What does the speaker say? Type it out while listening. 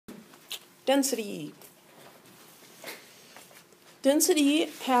Density. Density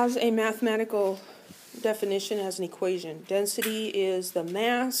has a mathematical definition as an equation. Density is the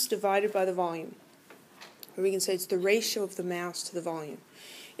mass divided by the volume. Or we can say it's the ratio of the mass to the volume.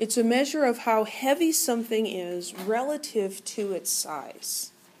 It's a measure of how heavy something is relative to its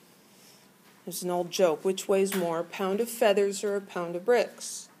size. There's an old joke. Which weighs more, a pound of feathers or a pound of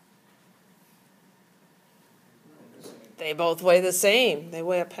bricks? They both weigh the same. They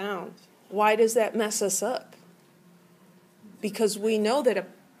weigh a pound. Why does that mess us up? Because we know that a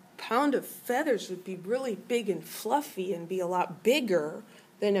pound of feathers would be really big and fluffy and be a lot bigger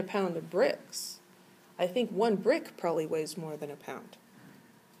than a pound of bricks. I think one brick probably weighs more than a pound.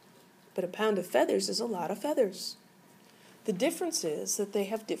 But a pound of feathers is a lot of feathers. The difference is that they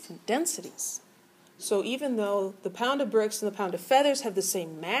have different densities. So even though the pound of bricks and the pound of feathers have the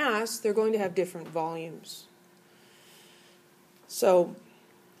same mass, they're going to have different volumes. So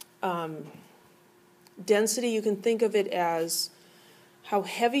density, you can think of it as how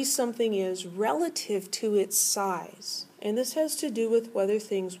heavy something is relative to its size. And this has to do with whether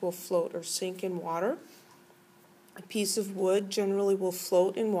things will float or sink in water. A piece of wood generally will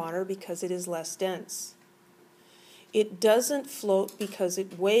float in water because it is less dense. It doesn't float because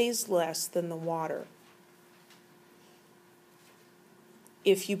it weighs less than the water.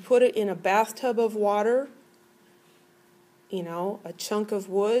 If you put it in a bathtub of water, a chunk of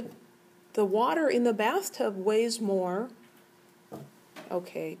wood, the water in the bathtub weighs more.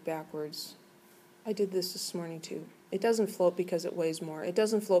 Okay, backwards. I did this morning too. It doesn't float because it weighs more. It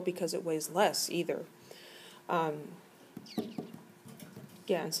doesn't float because it weighs less either.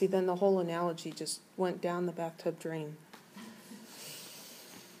 Yeah, and see, then the whole analogy just went down the bathtub drain.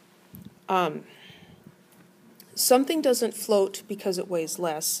 Something doesn't float because it weighs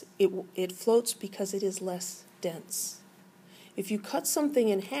less. It floats because it is less dense. If you cut something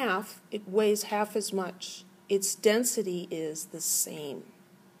in half, it weighs half as much. Its density is the same.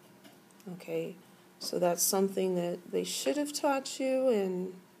 Okay, so that's something that they should have taught you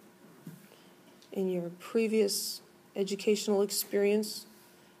in your previous educational experience.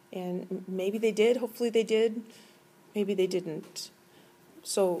 And maybe they did, hopefully they did, maybe they didn't.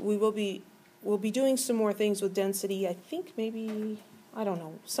 So we'll be doing some more things with density. I think maybe, I don't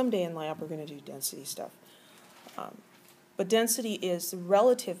know, someday in lab we're going to do density stuff. But density is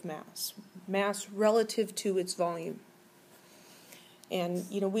relative mass relative to its volume. And,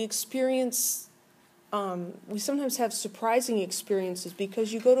 we experience, we sometimes have surprising experiences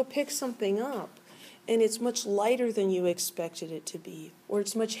because you go to pick something up and it's much lighter than you expected it to be, or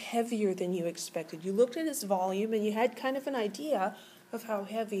it's much heavier than you expected. You looked at its volume and you had kind of an idea of how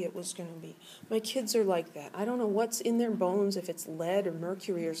heavy it was going to be. My kids are like that. I don't know what's in their bones, if it's lead or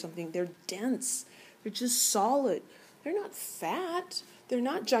mercury or something. They're dense. They're just solid. They're not fat. They're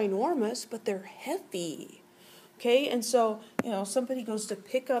not ginormous, but they're heavy. Okay, and so, somebody goes to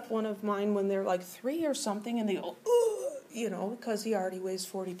pick up one of mine when they're like 3 or something, and they go, because he already weighs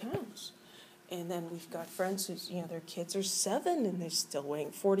 40 pounds. And then we've got friends whose, their kids are 7 and they're still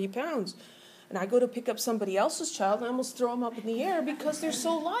weighing 40 pounds. And I go to pick up somebody else's child and I almost throw them up in the air because they're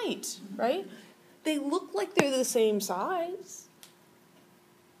so light, right? They look like they're the same size.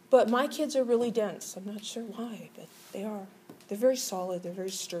 But my kids are really dense. I'm not sure why, but they are. They're very solid. They're very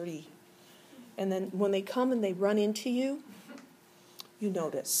sturdy. And then when they come and they run into you, you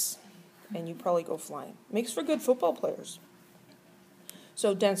notice. And you probably go flying. Makes for good football players.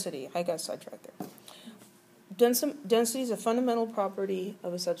 So density, I got sidetracked there. Density is a fundamental property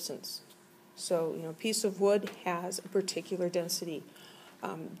of a substance. So, a piece of wood has a particular density.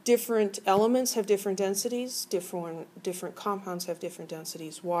 Different elements have different densities. Different compounds have different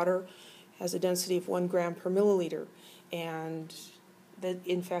densities. Water has a density of 1 gram per milliliter. And that,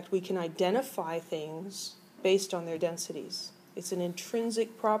 in fact, we can identify things based on their densities. It's an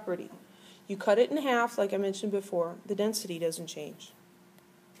intrinsic property. You cut it in half, like I mentioned before, the density doesn't change.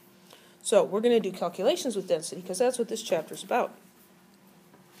 So we're going to do calculations with density because that's what this chapter is about.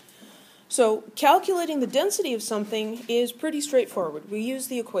 So calculating the density of something is pretty straightforward. We use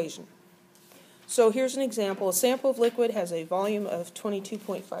the equation. So here's an example. A sample of liquid has a volume of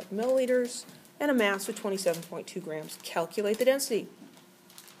 22.5 milliliters and a mass of 27.2 grams. Calculate the density.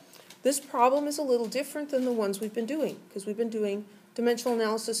 This problem is a little different than the ones we've been doing because we've been doing dimensional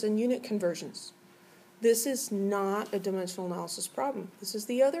analysis and unit conversions. This is not a dimensional analysis problem. This is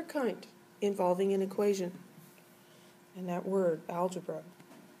the other kind, involving an equation. And that word, algebra.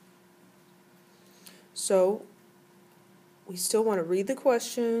 So, we still want to read the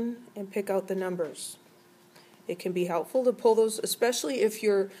question and pick out the numbers. It can be helpful to pull those, especially if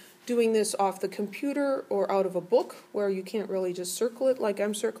you're doing this off the computer or out of a book where you can't really just circle it like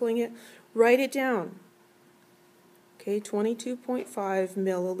I'm circling it, write it down. Okay, 22.5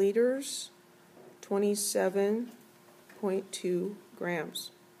 milliliters, 27.2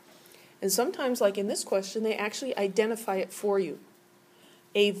 grams. And sometimes, like in this question, they actually identify it for you.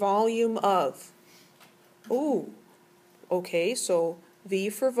 A volume of. Ooh, okay, so V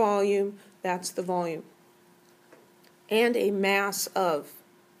for volume, that's the volume. And a mass of.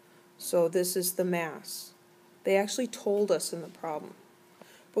 So this is the mass. They actually told us in the problem.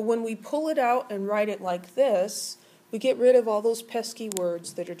 But when we pull it out and write it like this, we get rid of all those pesky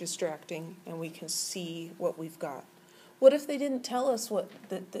words that are distracting, and we can see what we've got. What if they didn't tell us what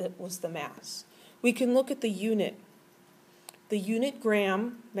that was the mass? We can look at the unit. The unit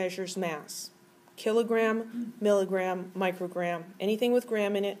gram measures mass. Kilogram, milligram, microgram, anything with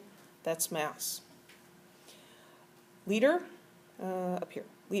gram in it, that's mass. Liter, up here,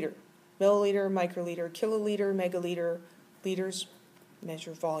 liter. Milliliter, microliter, kiloliter, megaliter, liters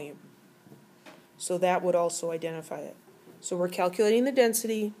measure volume. So that would also identify it. So we're calculating the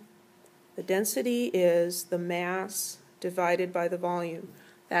density. The density is the mass divided by the volume.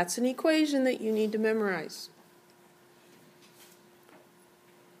 That's an equation that you need to memorize.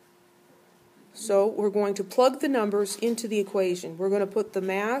 So we're going to plug the numbers into the equation. We're going to put the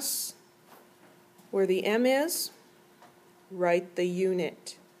mass where the M is, write the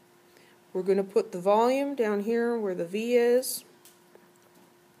unit. We're going to put the volume down here where the V is.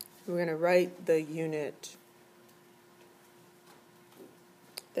 We're going to write the unit.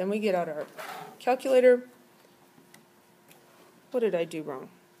 Then we get out our calculator. What did I do wrong?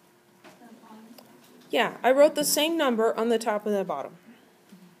 Yeah, I wrote the same number on the top and the bottom.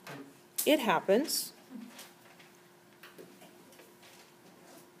 It happens.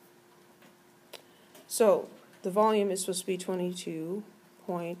 So the volume is supposed to be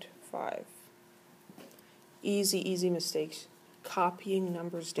 22.5. Easy mistakes. Copying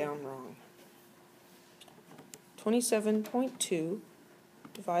numbers down wrong. 27.2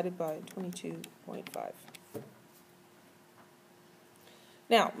 divided by 22.5.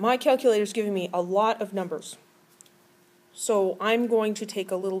 Now, my calculator is giving me a lot of numbers. So I'm going to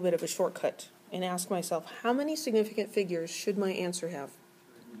take a little bit of a shortcut and ask myself, how many significant figures should my answer have?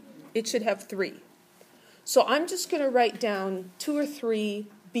 It should have 3. So I'm just going to write down 2 or 3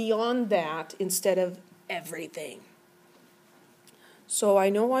 beyond that instead of everything. So I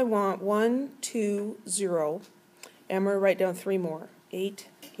know I want 1, 2, 0, and I'm going to write down 3 more. 8,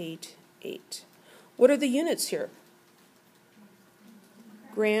 8, 8. What are the units here?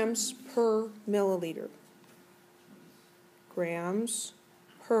 Grams per milliliter. Grams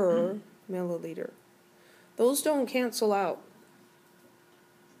per milliliter. Those don't cancel out.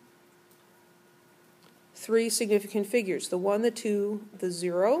 3 significant figures. The 1, the 2, the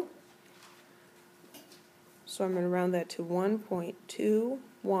 0. So I'm going to round that to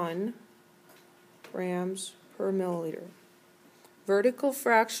 1.21 grams per milliliter. Vertical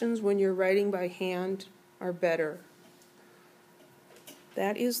fractions when you're writing by hand are better.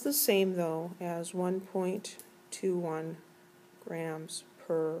 That is the same, though, as 1.21 grams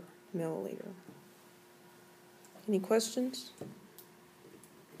per milliliter. Any questions?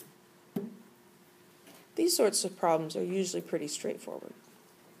 These sorts of problems are usually pretty straightforward.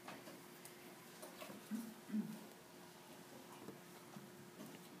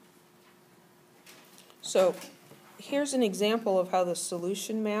 So here's an example of how the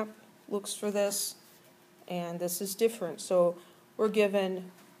solution map looks for this, and this is different. So we're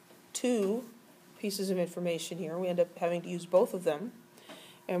given 2 pieces of information here. We end up having to use both of them,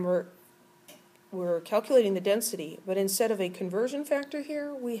 and we're calculating the density, but instead of a conversion factor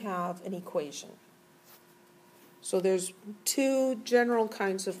here, we have an equation. So there's 2 general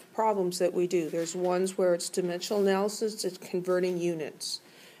kinds of problems that we do. There's ones where it's dimensional analysis, it's converting units.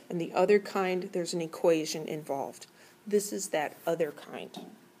 And the other kind, there's an equation involved. This is that other kind.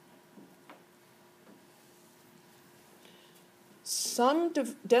 Some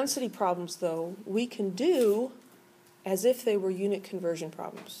density problems, though, we can do as if they were unit conversion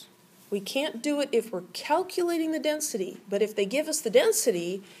problems. We can't do it if we're calculating the density, but if they give us the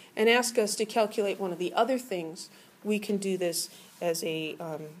density and ask us to calculate one of the other things, we can do this as a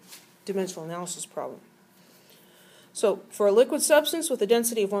dimensional analysis problem. So for a liquid substance with a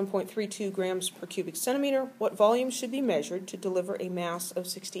density of 1.32 grams per cubic centimeter, what volume should be measured to deliver a mass of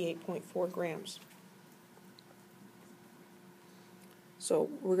 68.4 grams? So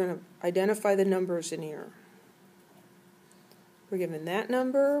we're going to identify the numbers in here. We're given that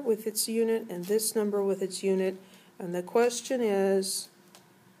number with its unit and this number with its unit, and the question is,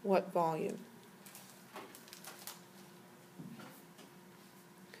 what volume?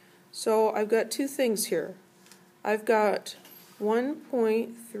 So I've got two things here. I've got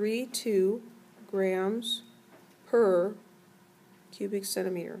 1.32 grams per cubic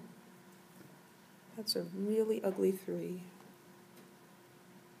centimeter. That's a really ugly 3.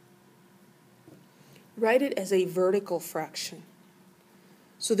 Write it as a vertical fraction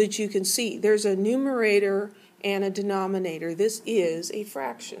so that you can see there's a numerator and a denominator. This is a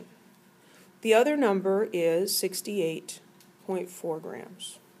fraction. The other number is 68.4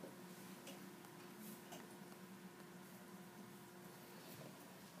 grams.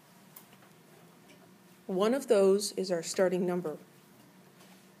 One of those is our starting number.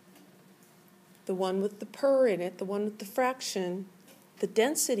 The one with the per in it, the one with the fraction, the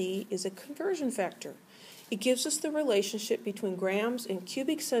density is a conversion factor. It gives us the relationship between grams and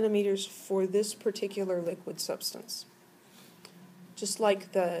cubic centimeters for this particular liquid substance. Just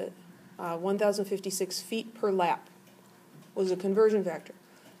like the 1,056 feet per lap was a conversion factor.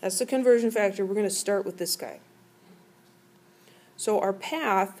 That's the conversion factor. We're going to start with this guy. So our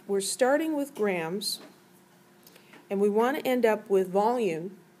path, we're starting with grams, and we want to end up with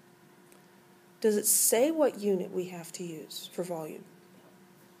volume. Does it say what unit we have to use for volume?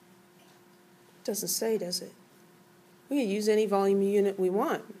 It doesn't say, does it? We can use any volume unit we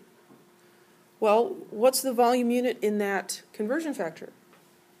want. Well, what's the volume unit in that conversion factor?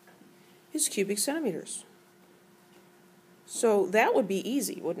 It's cubic centimeters. So that would be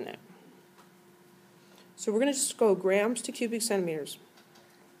easy, wouldn't it? So we're going to just go grams to cubic centimeters.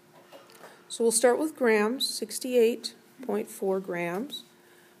 So we'll start with grams, 68.4 grams.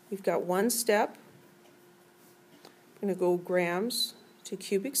 We've got one step. I'm going to go grams to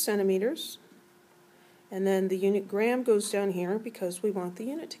cubic centimeters. And then the unit gram goes down here because we want the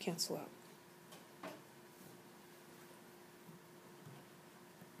unit to cancel out.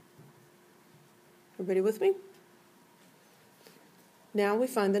 Everybody with me? Now we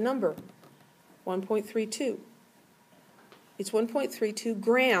find the number, 1.32. It's 1.32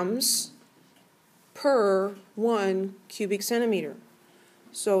 grams per 1 cubic centimeter.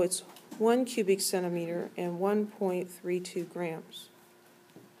 So it's 1 cubic centimeter and 1.32 grams.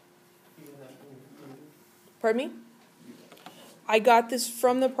 Pardon me? I got this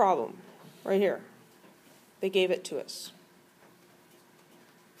from the problem, right here. They gave it to us.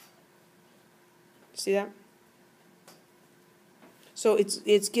 See that? So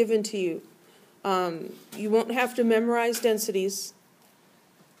it's given to you. You won't have to memorize densities.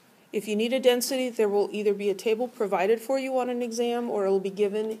 If you need a density, there will either be a table provided for you on an exam or it will be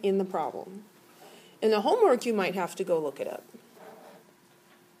given in the problem. In the homework, you might have to go look it up.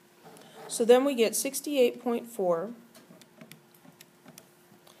 So then we get 68.4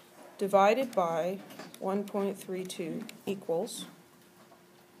 divided by 1.32 equals.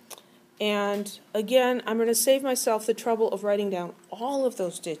 And again, I'm going to save myself the trouble of writing down all of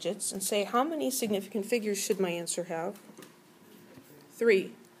those digits and say how many significant figures should my answer have?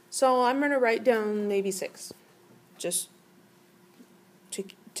 3. So I'm going to write down maybe 6, just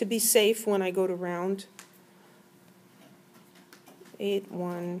to be safe when I go to round.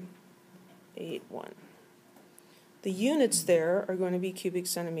 8181. The units there are going to be cubic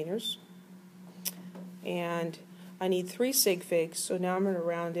centimeters. And I need 3 sig figs, so now I'm going to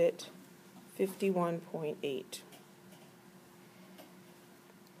round it 51.8.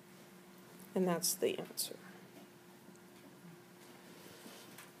 And that's the answer.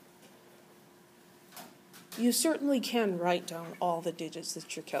 You certainly can write down all the digits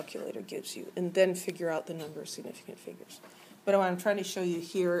that your calculator gives you and then figure out the number of significant figures. But what I'm trying to show you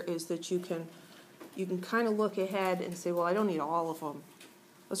here is that you can kind of look ahead and say, well, I don't need all of them.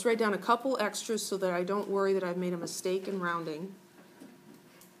 Let's write down a couple extras so that I don't worry that I've made a mistake in rounding.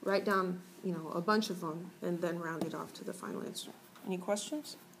 Write down, a bunch of them and then round it off to the final answer. Any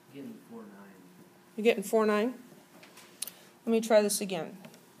questions? I'm getting 4.9. You're getting 4.9? Let me try this again.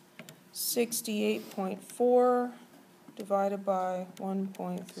 68.4 divided by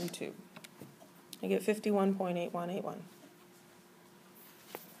 1.32. I get 51.8181.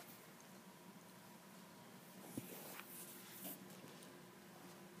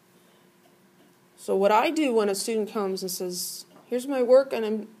 So what I do when a student comes and says, here's my work,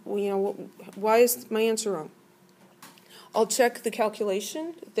 and why is my answer wrong? I'll check the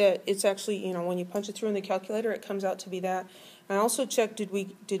calculation that it's actually, when you punch it through in the calculator, it comes out to be that. And I also check, did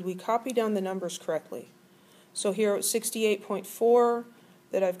we copy down the numbers correctly? So here at 68.4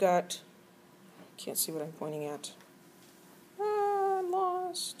 that I've got, can't see what I'm pointing at. I'm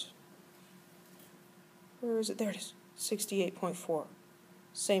lost. Where is it? There it is. 68.4.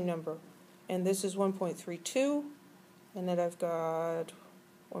 Same number. And this is 1.32, and then I've got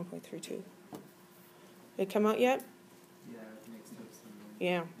 1.32. Did it come out yet? Yeah, it makes no sense.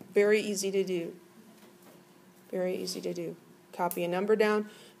 Yeah. Very easy to do. Very easy to do. Copy a number down,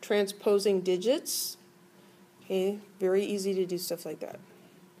 transposing digits. Okay, very easy to do stuff like that.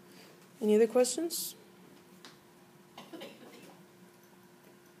 Any other questions?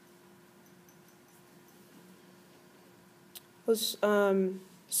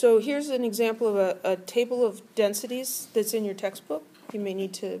 So here's an example of a table of densities that's in your textbook. You may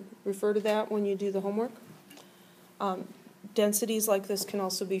need to refer to that when you do the homework. Densities like this can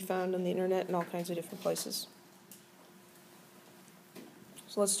also be found on the internet in all kinds of different places.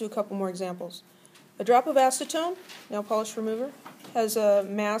 So let's do a couple more examples. A drop of acetone, nail polish remover, has a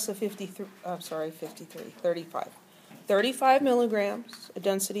mass of 35. 35 milligrams, a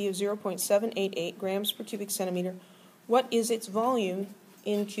density of 0.788 grams per cubic centimeter. What is its volume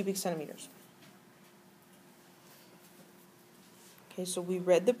in cubic centimeters? Okay, so we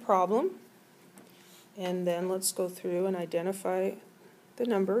read the problem, and then let's go through and identify the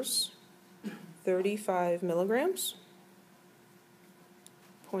numbers. 35 milligrams,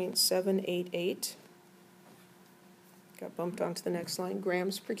 0.788, got bumped onto the next line,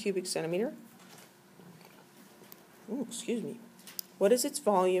 grams per cubic centimeter. Oh, excuse me. What is its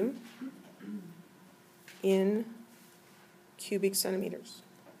volume in cubic centimeters?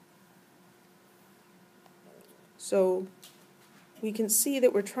 So we can see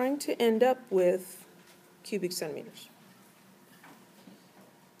that we're trying to end up with cubic centimeters.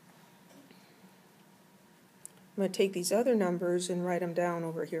 I'm going to take these other numbers and write them down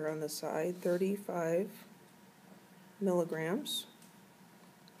over here on the side. 35 milligrams,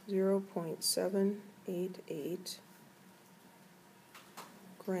 0.788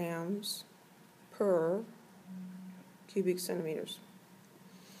 grams per cubic centimeters.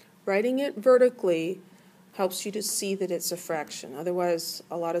 Writing it vertically helps you to see that it's a fraction. Otherwise,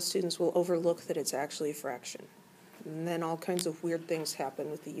 a lot of students will overlook that it's actually a fraction. And then all kinds of weird things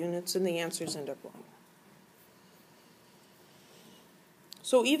happen with the units, and the answers end up wrong.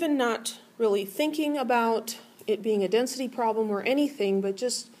 So even not really thinking about it being a density problem or anything, but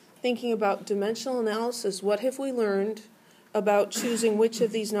just thinking about dimensional analysis, what have we learned about choosing which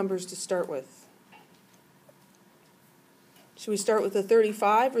of these numbers to start with? Should we start with the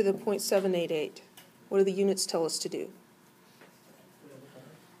 35 or the 0.788? What do the units tell us to do?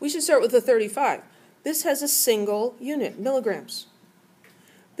 We should start with the 35. This has a single unit, milligrams.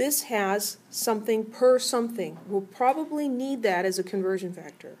 This has something per something. We'll probably need that as a conversion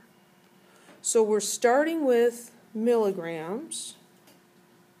factor. So we're starting with milligrams.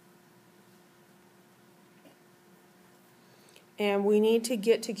 And we need to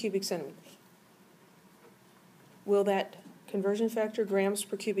get to cubic centimeters. Will that conversion factor, grams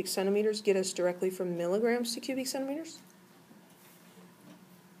per cubic centimeters, get us directly from milligrams to cubic centimeters?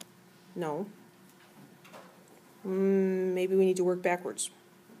 No. Maybe we need to work backwards.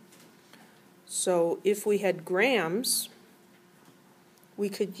 So if we had grams, we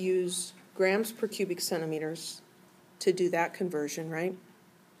could use grams per cubic centimeters to do that conversion, right?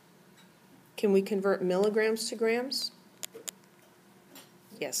 Can we convert milligrams to grams?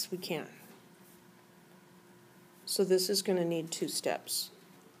 Yes, we can. So this is going to need two steps.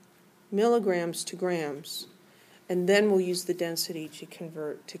 Milligrams to grams, and then we'll use the density to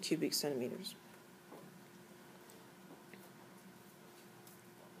convert to cubic centimeters.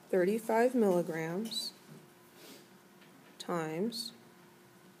 35 milligrams times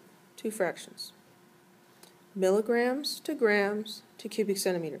two fractions. Milligrams to grams to cubic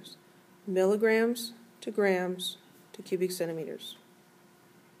centimeters. Milligrams to grams to cubic centimeters.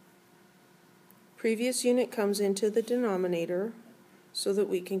 Previous unit comes into the denominator so that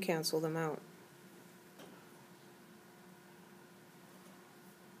we can cancel them out.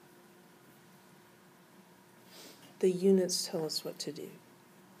 The units tell us what to do.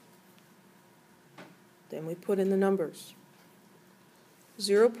 Then we put in the numbers.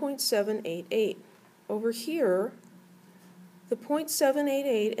 0.788. Over here, the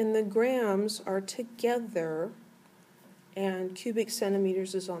 0.788 and the grams are together, and cubic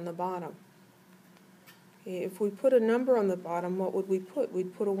centimeters is on the bottom. Okay, if we put a number on the bottom, what would we put?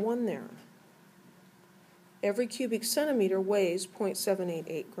 We'd put a 1 there. Every cubic centimeter weighs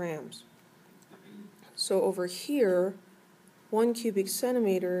 0.788 grams. So over here, 1 cubic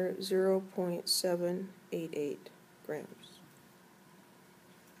centimeter, 0.788 grams.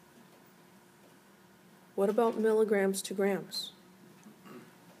 What about milligrams to grams?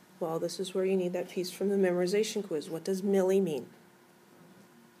 Well, this is where you need that piece from the memorization quiz. What does milli mean?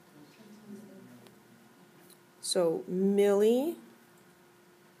 So milli,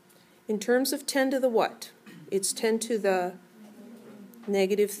 in terms of 10 to the what? It's 10 to the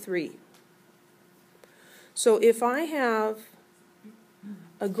negative 3. So if I have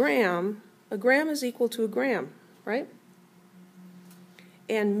a gram is equal to a gram, right?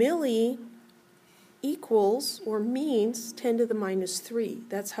 And milli equals or means 10 to the minus 3.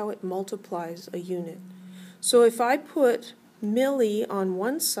 That's how it multiplies a unit. So if I put milli on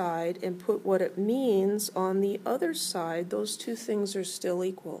one side and put what it means on the other side, those two things are still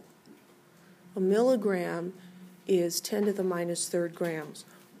equal. A milligram is 10 to the minus 3 grams,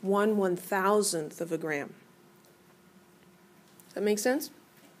 1/1000th of a gram. Does that make sense?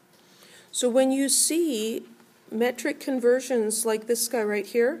 So when you see metric conversions like this guy right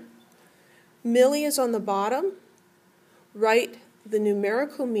here, milli is on the bottom, write the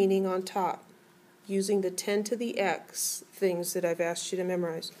numerical meaning on top using the 10 to the x things that I've asked you to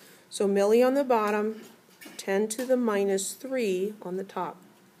memorize. So milli on the bottom, 10 to the minus 3 on the top.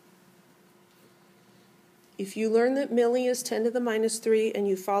 If you learn that milli is 10 to the minus 3 and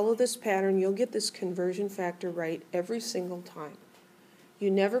you follow this pattern, you'll get this conversion factor right every single time.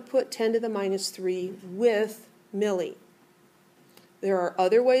 You never put 10 to the minus 3 with milli. There are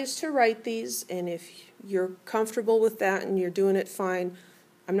other ways to write these, and if you're comfortable with that and you're doing it fine,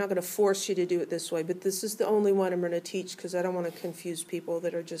 I'm not going to force you to do it this way, but this is the only one I'm going to teach because I don't want to confuse people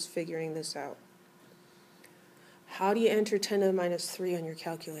that are just figuring this out. How do you enter 10 to the minus 3 on your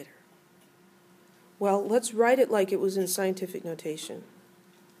calculator? Well, let's write it like it was in scientific notation.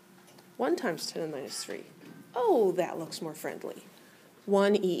 1 times 10 to the minus 3. Oh, that looks more friendly.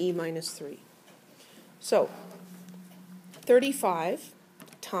 1 EE minus 3. So, 35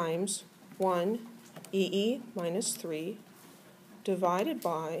 times 1 EE minus 3 divided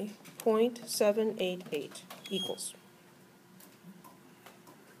by 0.788 equals.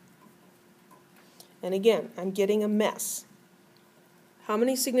 And again, I'm getting a mess. How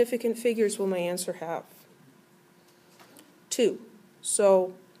many significant figures will my answer have? 2.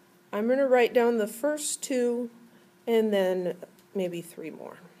 So I'm going to write down the first 2 and then maybe 3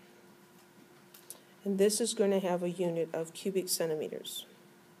 more. And this is going to have a unit of cubic centimeters.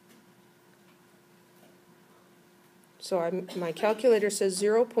 So my calculator says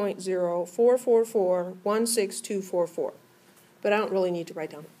 0.044416244, but I don't really need to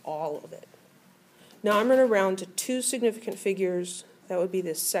write down all of it. Now I'm going to round to 2 significant figures. That would be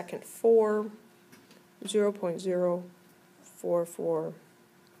the second 4, 0.044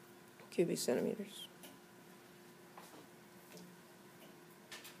 cubic centimeters.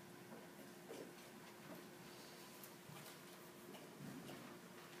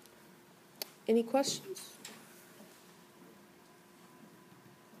 Any questions?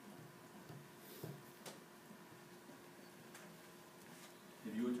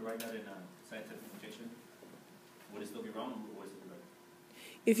 If you were to write that in scientific notation, would it still be wrong, or would it still be right?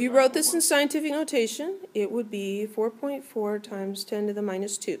 If you wrote this in scientific notation, it would be 4.4 times 10 to the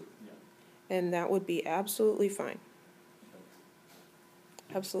minus 2. Yeah. And that would be absolutely fine.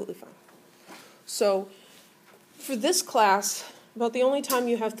 Absolutely fine. So for this class, about the only time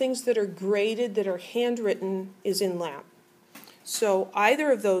you have things that are graded, that are handwritten, is in lab. So either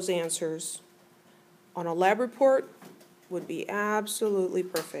of those answers on a lab report would be absolutely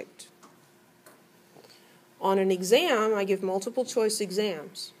perfect. On an exam, I give multiple choice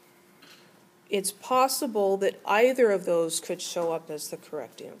exams. It's possible that either of those could show up as the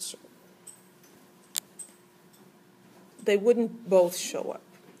correct answer. They wouldn't both show up.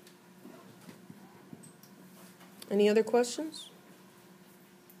 Any other questions?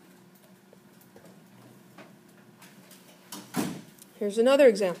 Here's another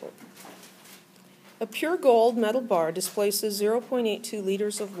example. A pure gold metal bar displaces 0.82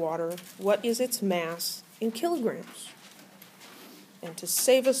 liters of water. What is its mass in kilograms? And to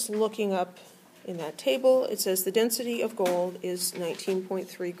save us looking up in that table, it says the density of gold is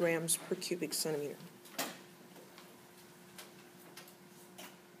 19.3 grams per cubic centimeter.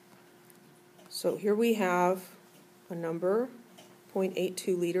 So here we have a number,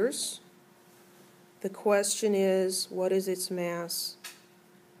 0.82 liters. The question is, what is its mass?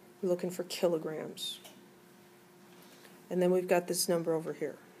 We're looking for kilograms. And then we've got this number over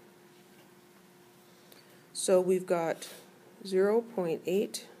here. So we've got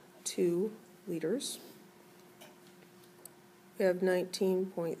 0.82 liters. We have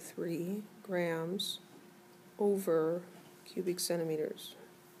 19.3 grams over cubic centimeters.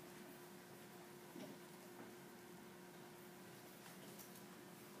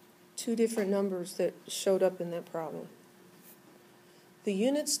 Two different numbers that showed up in that problem. The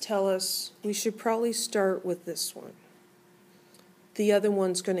units tell us we should probably start with this one. The other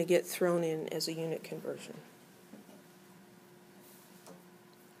one's going to get thrown in as a unit conversion.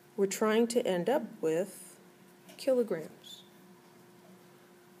 We're trying to end up with kilograms.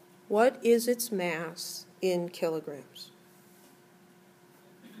 What is its mass in kilograms?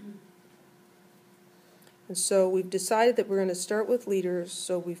 And so we've decided that we're going to start with liters.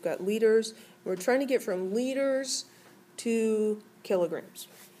 So we've got liters. We're trying to get from liters to kilograms.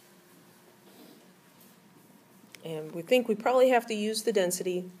 And we think we probably have to use the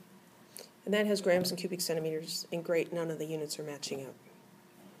density, and that has grams and cubic centimeters, and great, none of the units are matching up.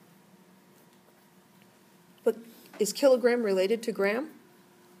 But is kilogram related to gram?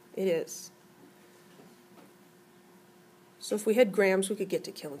 It is. So if we had grams, we could get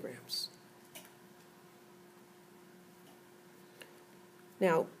to kilograms.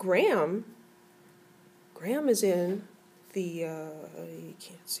 Now, gram is in the, you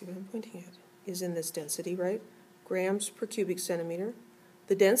can't see what I'm pointing at, is in this density, right? Grams per cubic centimeter.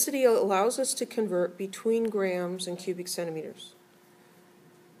 The density allows us to convert between grams and cubic centimeters.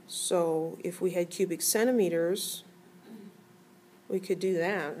 So if we had cubic centimeters, we could do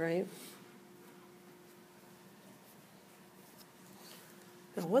that, right?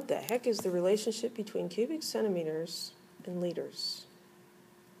 Now, what the heck is the relationship between cubic centimeters and liters?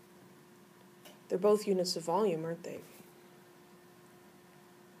 They're both units of volume, aren't they?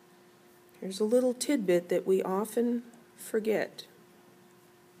 Here's a little tidbit that we often forget.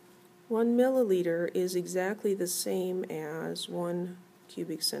 1 milliliter is exactly the same as 1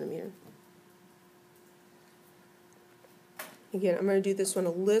 cubic centimeter. Again, I'm going to do this one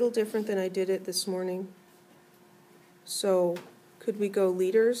a little different than I did it this morning. So, could we go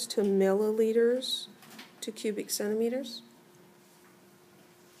liters to milliliters to cubic centimeters?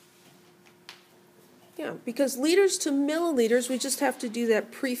 Yeah, because liters to milliliters, we just have to do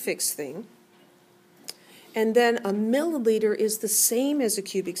that prefix thing. And then a milliliter is the same as a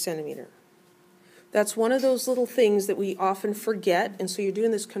cubic centimeter. That's one of those little things that we often forget, and so you're doing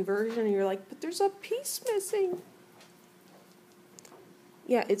this conversion and you're like, but there's a piece missing.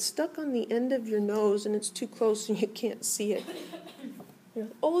 Yeah, it's stuck on the end of your nose and it's too close and you can't see it. You're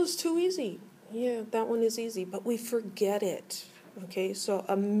like, oh, it's too easy. Yeah, that one is easy, but we forget it. Okay, so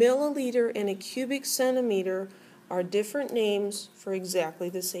a milliliter and a cubic centimeter are different names for exactly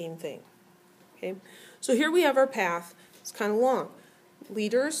the same thing. Okay, so here we have our path. It's kind of long.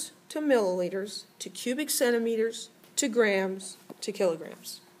 Liters to milliliters to cubic centimeters to grams to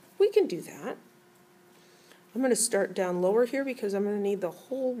kilograms. We can do that. I'm going to start down lower here because I'm going to need the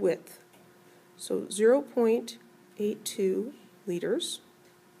whole width. So 0.82 liters.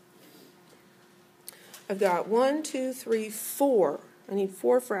 I've got 1, 2, 3, 4. I need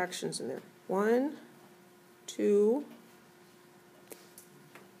 4 fractions in there. 1, 2,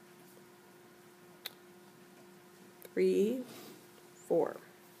 3, 4.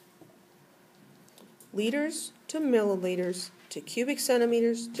 Liters to milliliters to cubic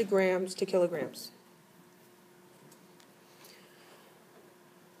centimeters to grams to kilograms.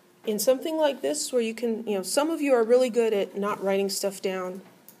 In something like this where you can, some of you are really good at not writing stuff down.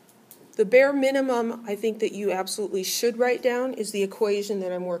 The bare minimum I think that you absolutely should write down is the equation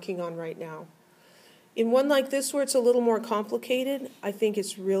that I'm working on right now. In one like this where it's a little more complicated, I think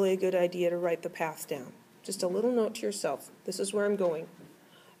it's really a good idea to write the path down. Just a little note to yourself. This is where I'm going.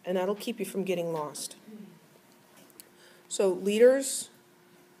 And that'll keep you from getting lost. So liters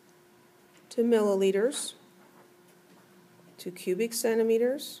to milliliters to cubic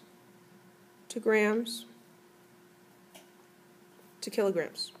centimeters to grams to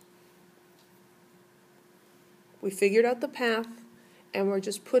kilograms. We figured out the path, and we're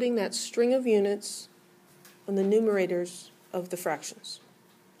just putting that string of units on the numerators of the fractions,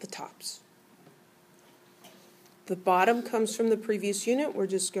 the tops. The bottom comes from the previous unit. We're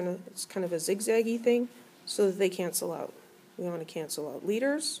just going to, it's kind of a zigzaggy thing so that they cancel out. We want to cancel out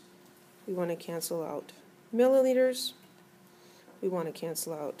liters. We want to cancel out milliliters. We want to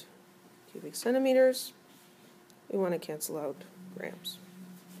cancel out cubic centimeters. We want to cancel out grams.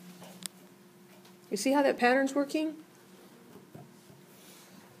 You see how that pattern's working?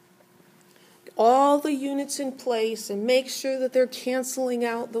 All the units in place and make sure that they're canceling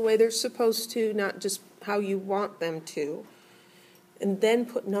out the way they're supposed to, not just how you want them to. And then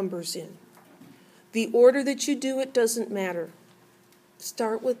put numbers in. The order that you do it doesn't matter.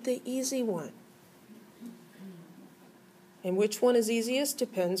 Start with the easy one. And which one is easiest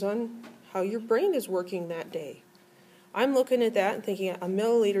depends on how your brain is working that day. I'm looking at that and thinking a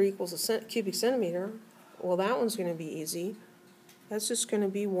milliliter equals a cubic centimeter. Well, that one's going to be easy. That's just going to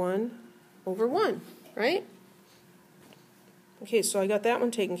be 1 over 1, right? Okay, so I got that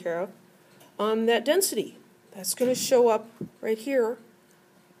one taken care of. That density, that's going to show up right here,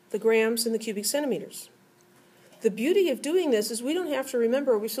 the grams and the cubic centimeters. The beauty of doing this is we don't have to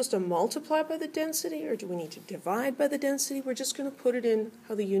remember, are we supposed to multiply by the density or do we need to divide by the density? We're just going to put it in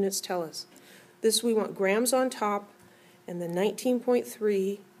how the units tell us. This, we want grams on top and the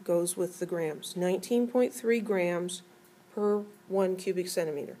 19.3 goes with the grams. 19.3 grams per 1 cubic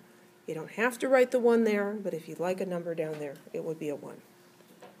centimeter. You don't have to write the 1 there, but if you'd like a number down there, it would be a 1.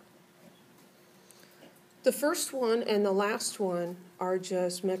 The first one and the last one are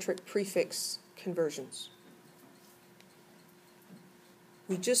just metric prefix conversions.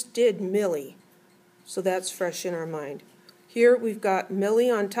 We just did milli, so that's fresh in our mind. Here we've got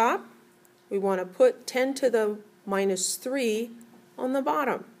milli on top. We want to put 10 to the minus 3 on the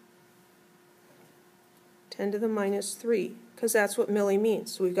bottom. 10 to the minus 3, because that's what milli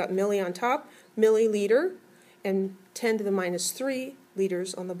means. So we've got milli on top, milliliter, and 10 to the minus 3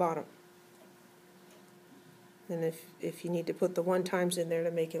 liters on the bottom. And if you need to put the 1 times in there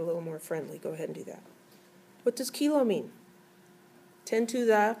to make it a little more friendly, go ahead and do that. What does kilo mean? 10 to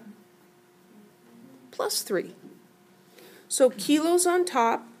the plus 3. So kilos on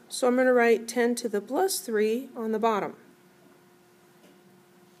top, so I'm going to write 10 to the plus 3 on the bottom.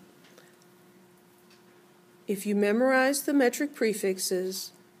 If you memorize the metric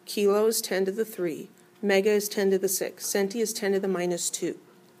prefixes, kilo is 10 to the 3, mega is 10 to the 6, centi is 10 to the minus 2.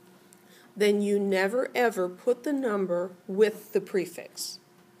 Then you never ever put the number with the prefix.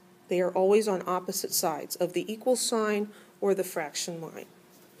 They are always on opposite sides of the equal sign or the fraction line.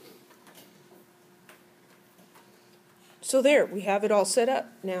 So there, we have it all set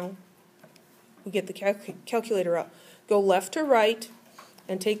up. Now, we get the calculator up. Go left to right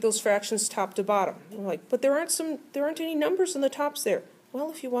and take those fractions top to bottom. You're like, but there aren't any numbers on the tops there.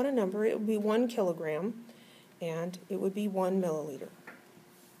 Well, if you want a number, it would be 1 kilogram, and it would be 1 milliliter.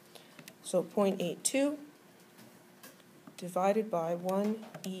 So 0.82 divided by 1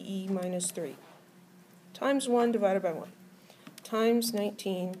 EE minus 3 times 1 divided by 1 times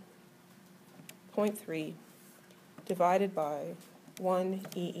 19.3 divided by 1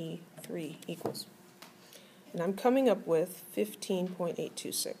 EE3 equals. And I'm coming up with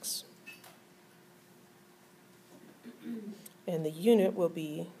 15.826. And the unit will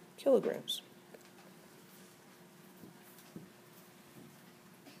be kilograms.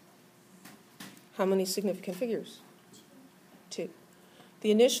 How many significant figures? 2. The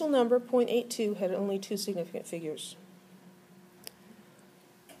initial number, 0.82, had only 2 significant figures.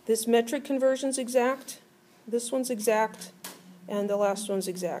 This metric conversion's exact, this one's exact, and the last one's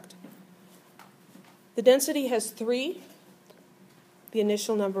exact. The density has 3. The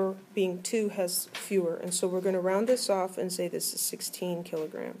initial number being 2 has fewer, and so we're going to round this off and say this is 16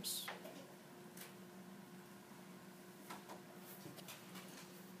 kilograms.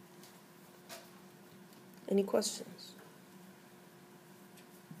 Any questions?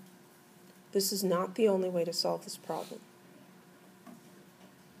 This is not the only way to solve this problem.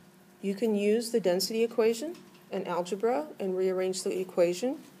 You can use the density equation and algebra and rearrange the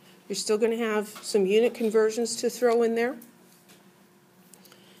equation. You're still going to have some unit conversions to throw in there.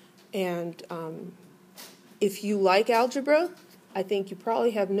 And if you like algebra, I think you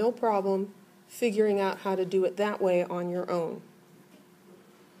probably have no problem figuring out how to do it that way on your own.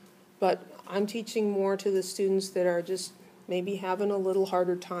 But I'm teaching more to the students that are just maybe having a little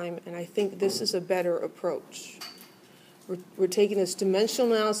harder time, and I think this is a better approach. We're taking this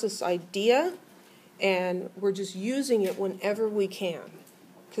dimensional analysis idea, and we're just using it whenever we can.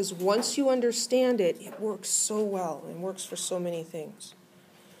 Because once you understand it, it works so well and works for so many things.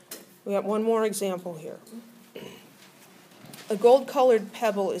 We got one more example here. A gold-colored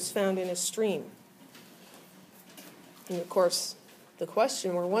pebble is found in a stream. And of course, the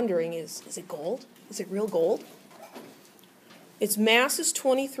question we're wondering is it gold? Is it real gold? Its mass is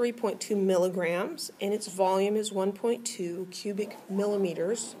 23.2 milligrams, and its volume is 1.2 cubic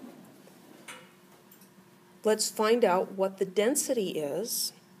millimeters. Let's find out what the density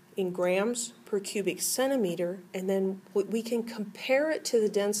is in grams per cubic centimeter, and then we can compare it to the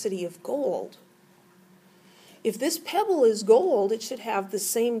density of gold. If this pebble is gold, it should have the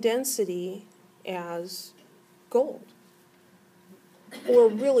same density as gold, or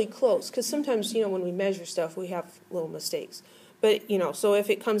really close, because sometimes, when we measure stuff, we have little mistakes. But, so if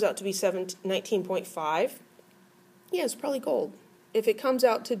it comes out to be 19.5, yeah, it's probably gold. If it comes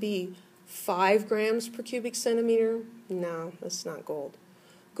out to be 5 grams per cubic centimeter, no, that's not gold.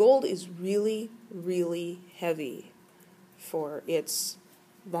 Gold is really, really heavy for its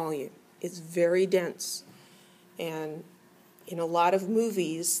volume. It's very dense. And in a lot of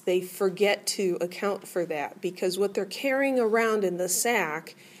movies, they forget to account for that because what they're carrying around in the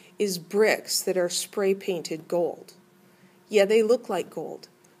sack is bricks that are spray-painted gold. Yeah, they look like gold,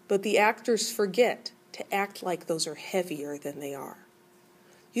 but the actors forget to act like those are heavier than they are.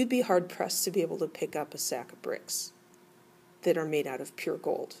 You'd be hard-pressed to be able to pick up a sack of bricks that are made out of pure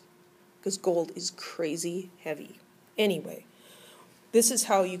gold, because gold is crazy heavy. Anyway, This is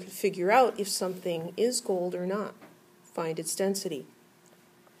how you can figure out if something is gold or not. Find its density.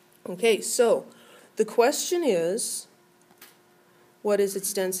 Okay, so the question is, what is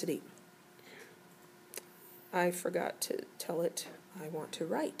its density? I forgot to tell it I want to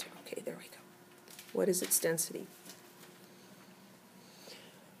write. Okay, there we go. What is its density?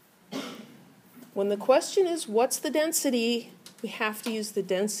 When the question is, what's the density, we have to use the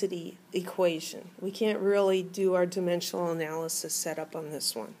density equation. We can't really do our dimensional analysis setup on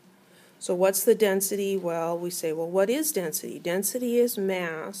this one. So what's the density? Well, we say, well, what is density? Density is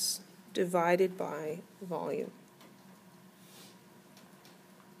mass divided by volume.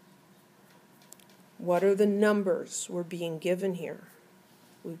 What are the numbers we're being given here?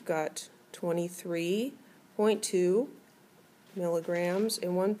 We've got 23.2 milligrams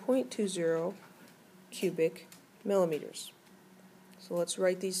and 1.20 cubic millimeters. So let's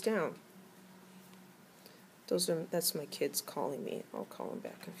write these down. That's my kids calling me. I'll call them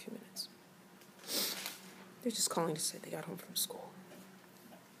back in a few minutes. They're just calling to say they got home from school.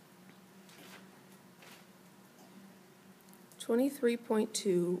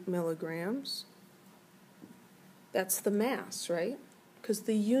 23.2 milligrams. That's the mass, right? Because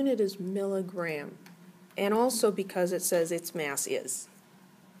the unit is milligram. And also because it says its mass is.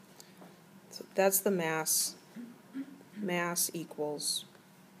 So that's the mass. Mass equals.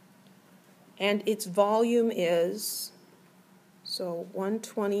 And its volume is, so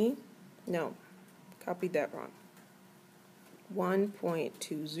 120, no, copied that wrong.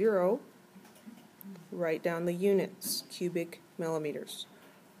 1.20, write down the units, cubic millimeters.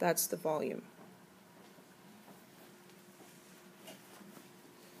 That's the volume.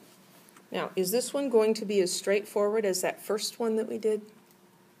 Now, is this one going to be as straightforward as that first one that we did?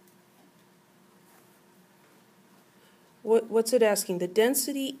 What's it asking? The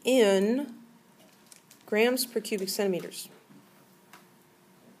density in grams per cubic centimeters.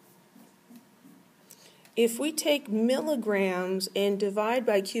 If we take milligrams and divide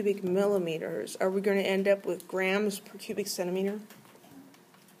by cubic millimeters, are we going to end up with grams per cubic centimeter?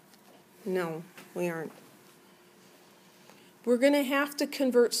 No, we aren't. We're going to have to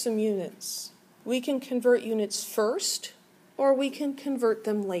convert some units. We can convert units first, or we can convert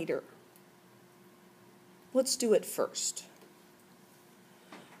them later. Let's do it first.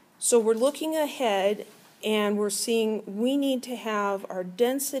 So we're looking ahead, and we're seeing we need to have our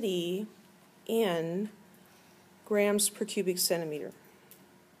density in grams per cubic centimeter.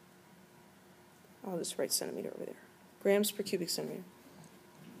 I'll just write centimeter over there. Grams per cubic centimeter.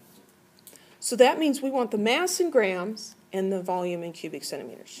 So that means we want the mass in grams and the volume in cubic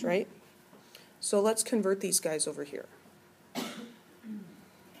centimeters, right? So let's convert these guys over here.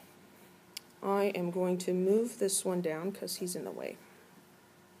 I am going to move this one down because he's in the way.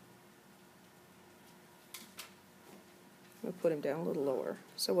 I'm going to put him down a little lower,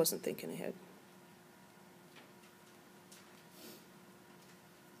 so I wasn't thinking ahead.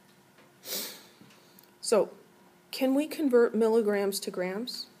 So, can we convert milligrams to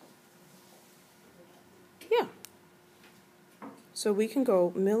grams? Yeah. So we can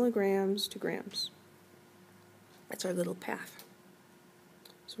go milligrams to grams. That's our little path.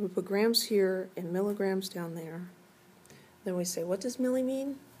 So we put grams here and milligrams down there. Then we say, what does milli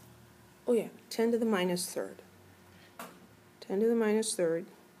mean? Oh yeah, 10 to the minus third. 10 to the minus third,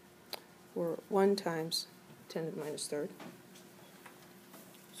 or 1 times 10 to the minus third.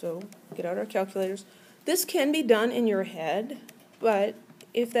 So get out our calculators. This can be done in your head, but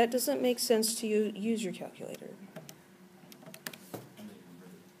if that doesn't make sense to you, use your calculator.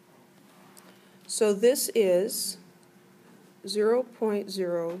 So this is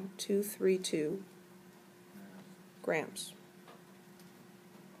 0.0232 grams.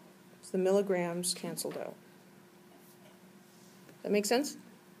 So the milligrams canceled out. That make sense?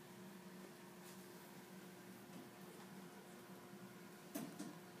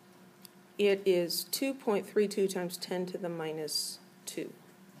 It is 2.32 times 10 to the minus 2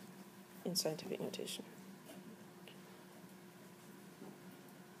 in scientific notation.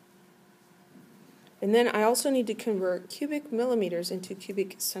 And then I also need to convert cubic millimeters into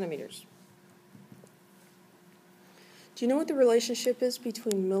cubic centimeters. Do you know what the relationship is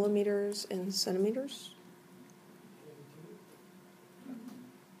between millimeters and centimeters?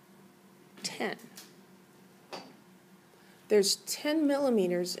 10. There's 10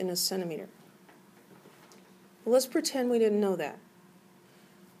 millimeters in a centimeter. Well, let's pretend we didn't know that.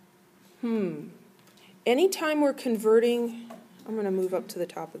 Anytime we're converting, I'm going to move up to the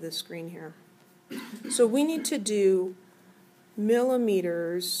top of this screen here. So we need to do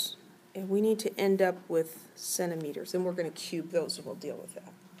millimeters, and we need to end up with centimeters. And we're going to cube those, and we'll deal with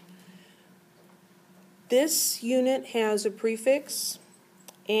that. This unit has a prefix.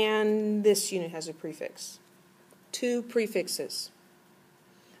 and this unit has a prefix. 2 prefixes.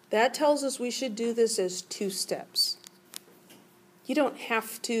 That tells us we should do this as 2 steps. You don't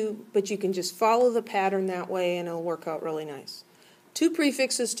have to, but you can just follow the pattern that way and it'll work out really nice. 2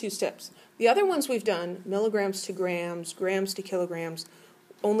 prefixes, 2 steps. The other ones we've done, milligrams to grams, grams to kilograms,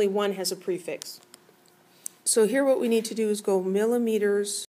 only one has a prefix. So here what we need to do is go millimeters